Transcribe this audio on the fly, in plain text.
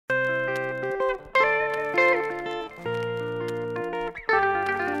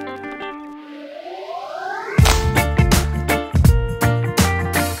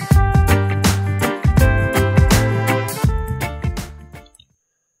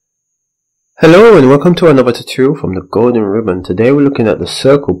Hello and welcome to another tutorial from the Golden Ribbon. Today we're looking at the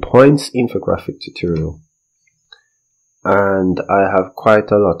circle points infographic tutorial. And I have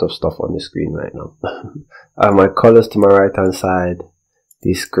quite a lot of stuff on the screen right now. I have my colors to my right hand side,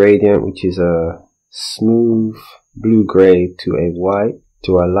 this gradient which is a smooth blue gray to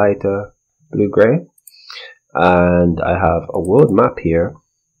a lighter blue gray, and I have a world map here,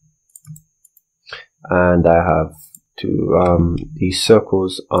 and I have these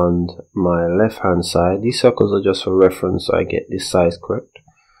circles on my left hand side. These circles are just for reference, so I get this size correct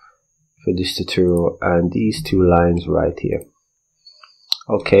for this tutorial, and these two lines right here.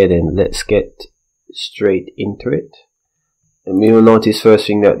 Okay, then let's get straight into it. And you'll notice first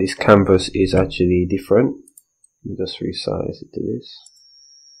thing that this canvas is actually different. Let me just resize it to this.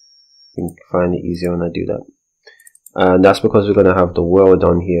 I think I find it easier when I do that. And that's because we're going to have the world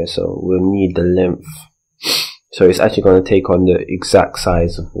on here, so we'll need the length. So it's actually going to take on the exact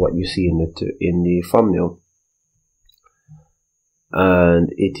size of what you see in the thumbnail, and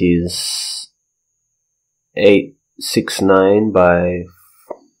it is 869 by,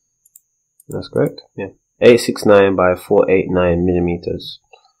 that's correct, yeah, 869 by 489 millimeters.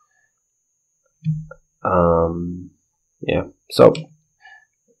 Yeah. So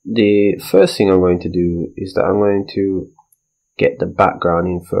the first thing I'm going to do is that I'm going to get the background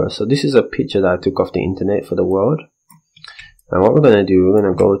in first. So this is a picture that I took off the internet for the world, and what we're going to do, we're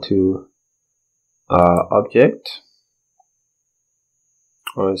going to go to object,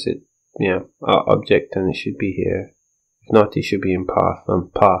 or is it, yeah, object, and it should be here. If not, it should be in path,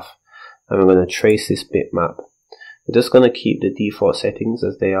 and we're going to trace this bitmap. We're just going to keep the default settings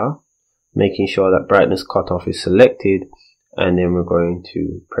as they are, making sure that brightness cutoff is selected, and then we're going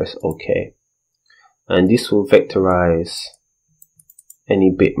to press OK, and this will vectorize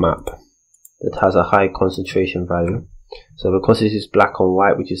any bitmap that has a high concentration value. So because this is black on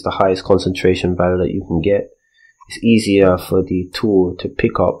white, which is the highest concentration value that you can get, it's easier for the tool to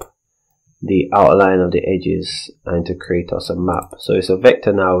pick up the outline of the edges and to create us a map. So it's a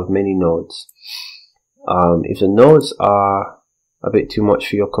vector now with many nodes. If the nodes are a bit too much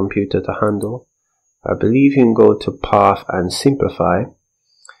for your computer to handle, I believe you can go to path and simplify,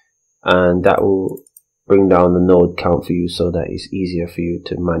 and that will bring down the node count for you so that it's easier for you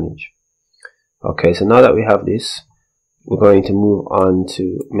to manage. Okay, so now that we have this, we're going to move on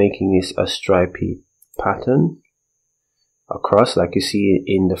to making this a stripy pattern across, like you see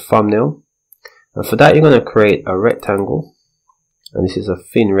in the thumbnail. And for that, you're going to create a rectangle, and this is a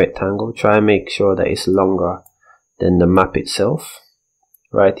thin rectangle. Try and make sure that it's longer than the map itself.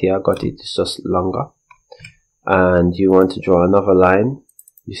 Right here, I got it, it's just longer. And you want to draw another line.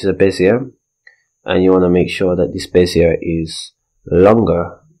 This is a bezier, and you want to make sure that this bezier is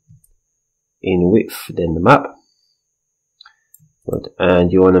longer in width than the map. Good.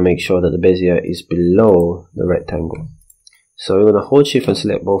 And you want to make sure that the bezier is below the rectangle. So we're going to hold shift and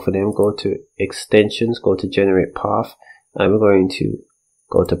select both of them, go to extensions, go to generate path, and we're going to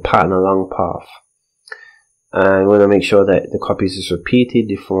go to pattern along path. And we want to make sure that the copies is repeated,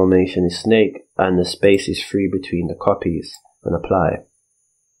 the formation is snake, and the space is free between the copies, and apply.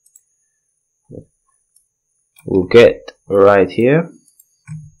 We'll get right here,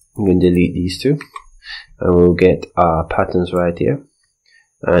 we can delete these two, and we'll get our patterns right here.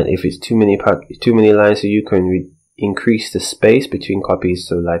 And if it's too many lines, so you can increase the space between copies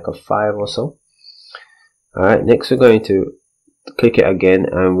to like a 5 or so. Alright, next we're going to click it again,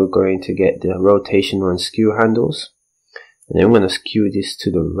 and we're going to get the rotation and skew handles, and then we're going to skew this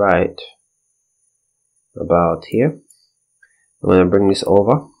to the right about here. I'm going to bring this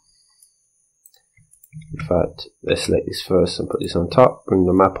over. In fact, let's select this first and put this on top, bring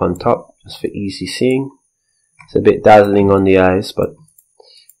the map on top just for easy seeing. It's a bit dazzling on the eyes, but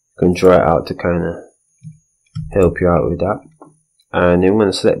you can draw it out to kind of help you out with that. And then I'm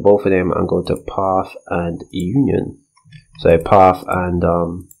going to select both of them and go to path and union. So path and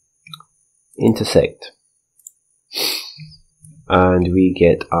intersect, and we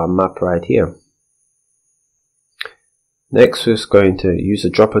get our map right here. Next, we're going to use the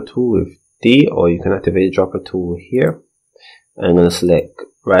dropper tool with D, or you can activate the dropper tool here. And I'm going to select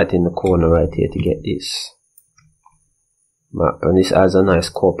right in the corner right here to get this map, and this adds a nice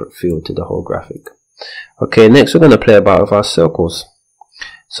corporate feel to the whole graphic. Okay, next we're going to play about with our circles.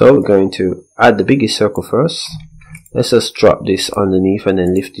 So we're going to add the biggest circle first. Let's just drop this underneath and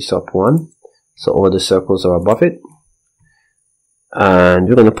then lift this up one, so all the circles are above it. And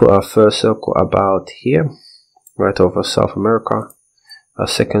we're going to put our first circle about here, right over South America. Our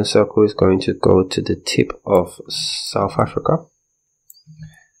second circle is going to go to the tip of South Africa.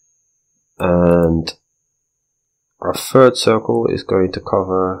 And our third circle is going to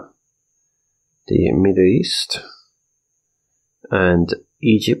cover the Middle East and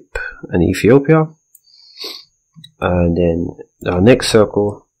Egypt and Ethiopia. And then our next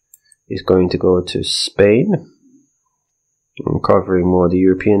circle is going to go to Spain, covering more of the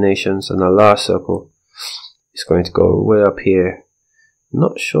European nations. And our last circle is going to go way up here.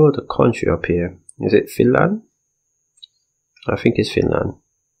 Not sure the country up here. Is it Finland? I think it's Finland.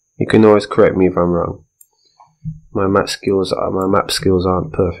 You can always correct me if I'm wrong. My map skills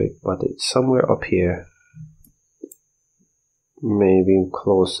aren't perfect, but it's somewhere up here. Maybe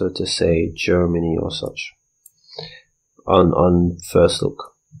closer to, say, Germany or such. On first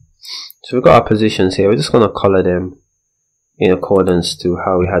look. So we've got our positions here. We're just going to color them in accordance to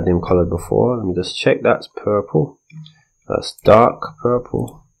how we had them colored before. Let me just check. That's purple. That's dark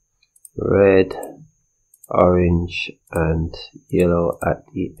purple, red, orange, and yellow at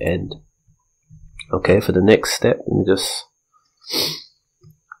the end. Okay, for the next step, I'm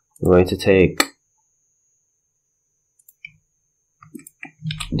going to take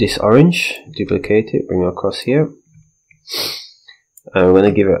this orange, duplicate it, bring it across here, and we're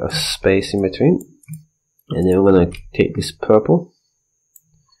going to give it a space in between, and then we're going to take this purple,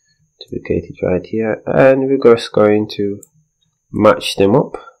 duplicate it right here, and we're just going to match them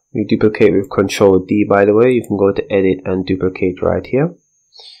up. We duplicate with Control D, by the way. You can go to edit and duplicate right here,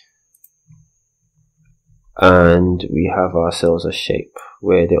 and we have ourselves a shape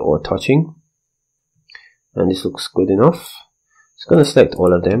where they're all touching, and this looks good enough. Just going to select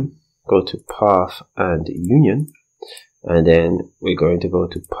all of them, go to Path and Union, and then we're going to go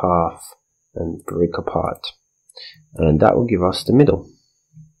to Path and Break Apart, and that will give us the middle.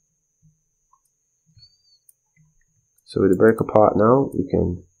 So with the Break Apart now, we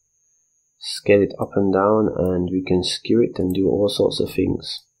can scale it up and down, and we can skew it and do all sorts of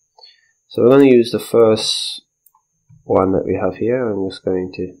things. So we're going to use the first one that we have here. I'm just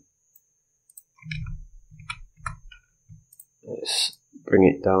going to let's bring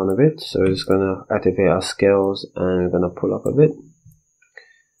it down a bit. So we're just going to activate our scales, and we're going to pull up a bit,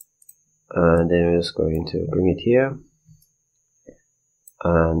 and then we're just going to bring it here,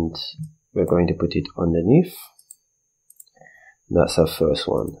 and we're going to put it underneath. That's our first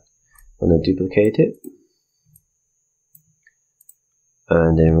one. I'm going to duplicate it,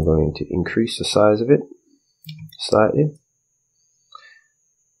 and then we're going to increase the size of it slightly,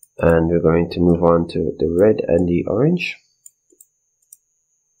 and we're going to move on to the red and the orange.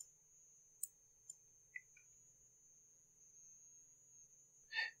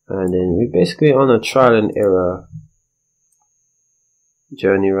 And then we're basically on a trial and error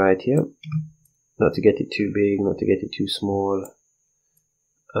journey right here. Not to get it too big, not to get it too small.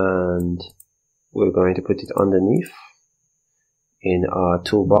 And we're going to put it underneath in our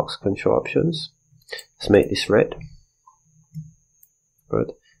toolbox control options. Let's make this red.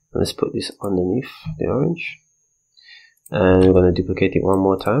 Good. And let's put this underneath the orange. And we're going to duplicate it one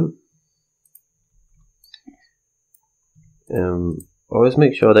more time. Always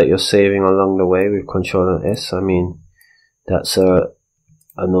make sure that you're saving along the way with Control and S. I mean, that's a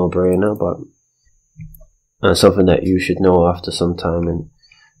no-brainer, but something that you should know after some time,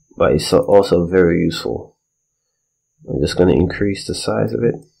 but it's also very useful. I'm just going to increase the size of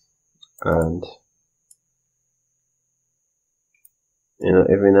it, and you know,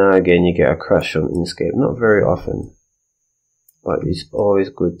 every now and again you get a crash from Inkscape. Not very often, but it's always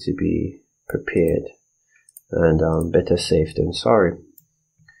good to be prepared, and better safe than sorry.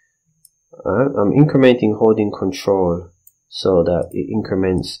 I'm incrementing holding Control so that it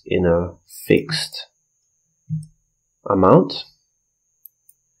increments in a fixed amount,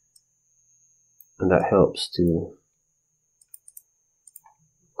 and that helps to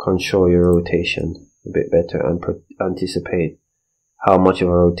control your rotation a bit better and anticipate how much of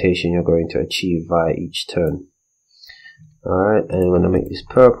a rotation you're going to achieve via each turn. Alright, and I'm going to make this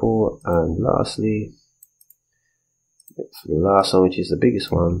purple, and lastly, for the last one, which is the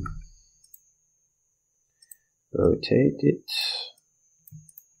biggest one, rotate it,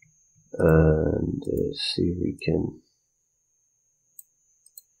 and see if we can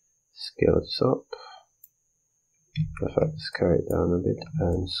scale this up. In fact, let's carry it down a bit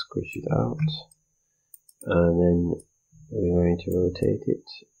and squish it out, and then we're going to rotate it,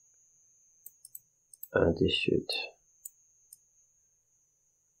 and this should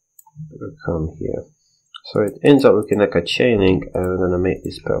come here. So it ends up looking like a chain link, and we're going to make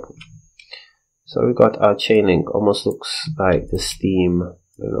this purple. So we got our chain link, almost looks like the Steam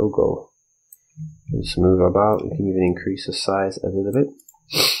logo. Just move about. We can even increase the size a little bit.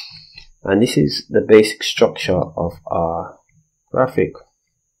 And this is the basic structure of our graphic.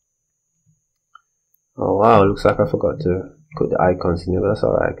 Oh wow, looks like I forgot to put the icons in there, but that's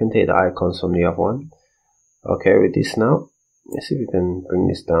alright. I can take the icons from the other one. Okay, with this now, let's see if we can bring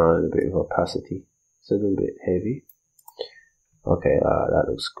this down a little bit of opacity. It's a little bit heavy. Okay, that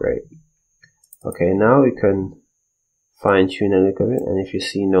looks great. Okay, now we can fine tune a little bit, and if you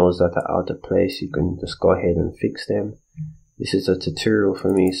see nodes that are out of place, you can just go ahead and fix them. This is a tutorial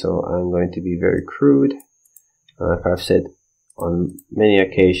for me, so I'm going to be very crude. Like I've said on many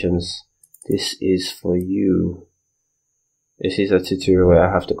occasions, this is for you. This is a tutorial where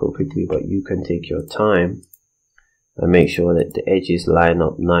I have to go quickly, but you can take your time and make sure that the edges line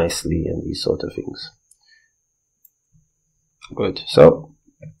up nicely and these sort of things. Good. So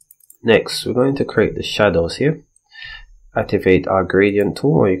next we're going to create the shadows here. Activate our gradient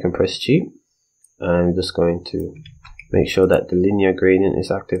tool, or you can press G. I'm just going to make sure that the linear gradient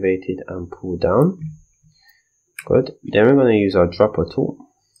is activated and pull down. Good. Then we're going to use our dropper tool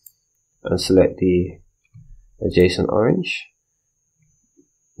and select the adjacent orange.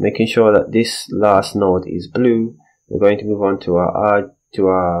 Making sure that this last node is blue, we're going to move on to our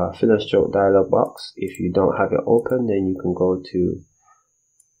fill and stroke dialog box. If you don't have it open, then you can go to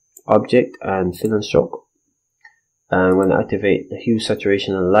Object and Fill and Stroke. And I'm going to activate the Hue,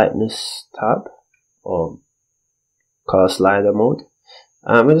 Saturation and Lightness tab, or color slider mode.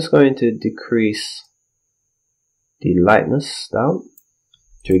 And we're just going to decrease the lightness down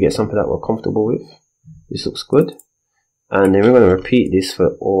till we get something that we're comfortable with. This looks good. And then we're going to repeat this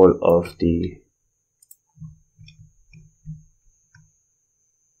for all of the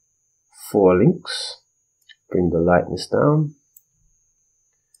 4 links. Bring the lightness down.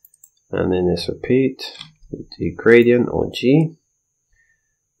 And then let's repeat with the gradient or G.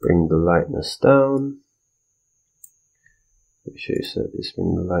 Bring the lightness down. Make sure you set this,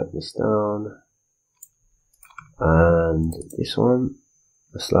 bring the lightness down. And this one,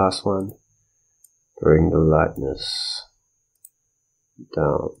 this last one, bring the lightness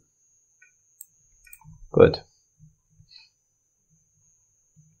down. Good.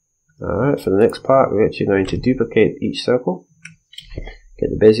 Alright, for the next part, we're actually going to duplicate each circle.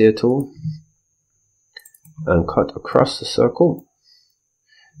 Get the Bezier tool and cut across the circle.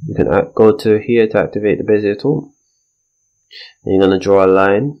 You can go to here to activate the Bezier tool. And you're going to draw a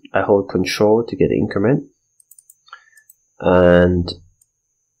line. I hold Control to get the increment. And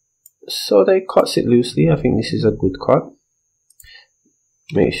so that it cuts it loosely. I think this is a good cut.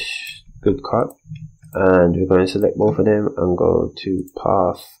 Good cut. And we're going to select both of them and go to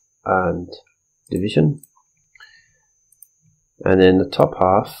Path and Division. And then the top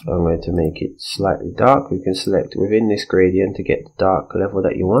half, I'm going to make it slightly dark. We can select within this gradient to get the dark level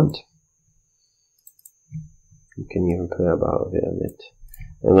that you want. You can even play about with it a bit.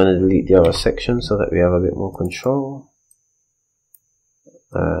 I'm going to delete the other section so that we have a bit more control.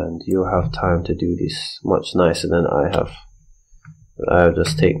 And you'll have time to do this much nicer than I have. I'll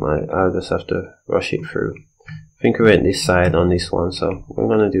just have to rush it through. I think we went this side on this one, so what I'm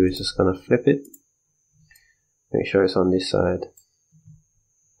going to do is just going to flip it. Make sure it's on this side.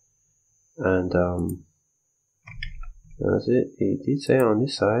 And that's it. It did say on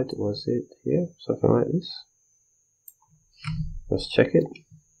this side. Was it here? Something like this. Let's check it.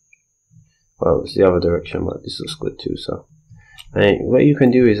 Well, it was the other direction, but this looks good too. So, and what you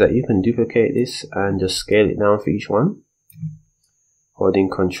can do is that you can duplicate this and just scale it down for each one, holding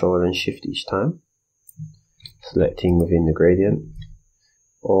Control and Shift each time, selecting within the gradient,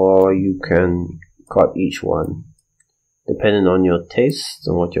 or you can cut each one depending on your tastes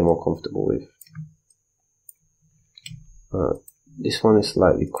and what you're more comfortable with. This one is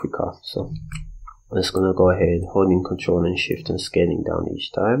slightly quicker, so I'm just going to go ahead holding Control and Shift and scaling down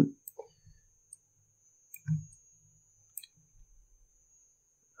each time.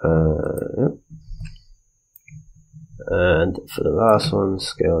 Yep. And for the last one,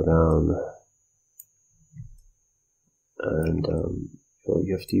 scale down, and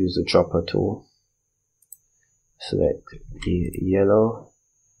you have to use the dropper tool. Select the yellow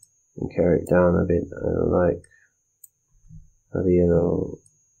and carry it down a bit. I don't like how the yellow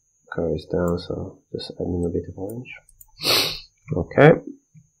carries down, so just adding a bit of orange. Okay,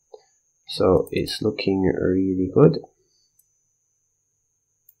 so it's looking really good,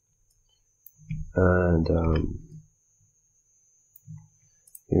 and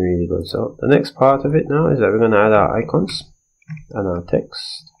really good. So the next part of it now is that we're going to add our icons and our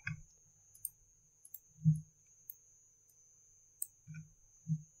text.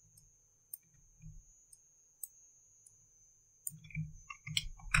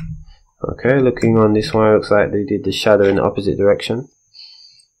 Okay, looking on this one, it looks like they did the shadow in the opposite direction.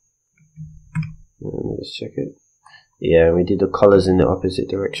 Let me just check it. Yeah, we did the colors in the opposite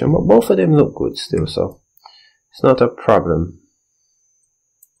direction, but both of them look good still, so It's not a problem.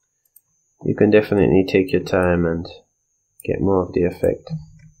 You can definitely take your time and get more of the effect.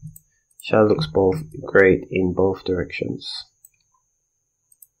 Shell looks both great in both directions.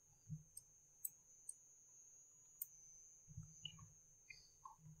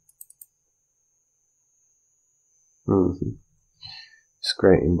 It's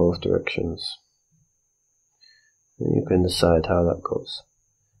great in both directions. And you can decide how that goes.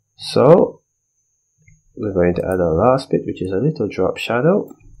 So we're going to add our last bit, which is a little drop shadow.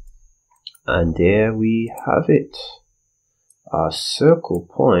 And there we have it. Our circle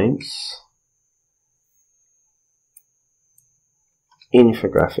points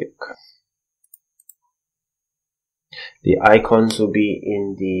infographic. The icons will be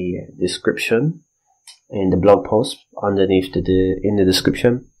in the description, in the blog post underneath in the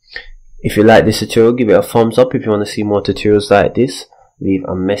description. If you like this tutorial, give it a thumbs up. If you want to see more tutorials like this, leave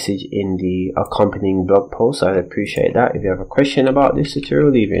a message in the accompanying blog post. I'd appreciate that. If you have a question about this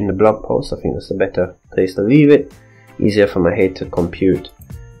tutorial, leave it in the blog post. I think that's a better place to leave it. Easier for my head to compute.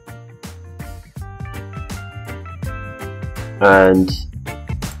 And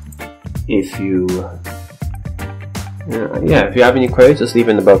if you if you have any queries, just leave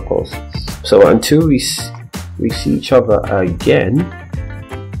in the blog post. So until we see each other again,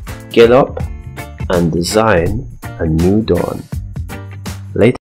 get up and design a new dawn. Later.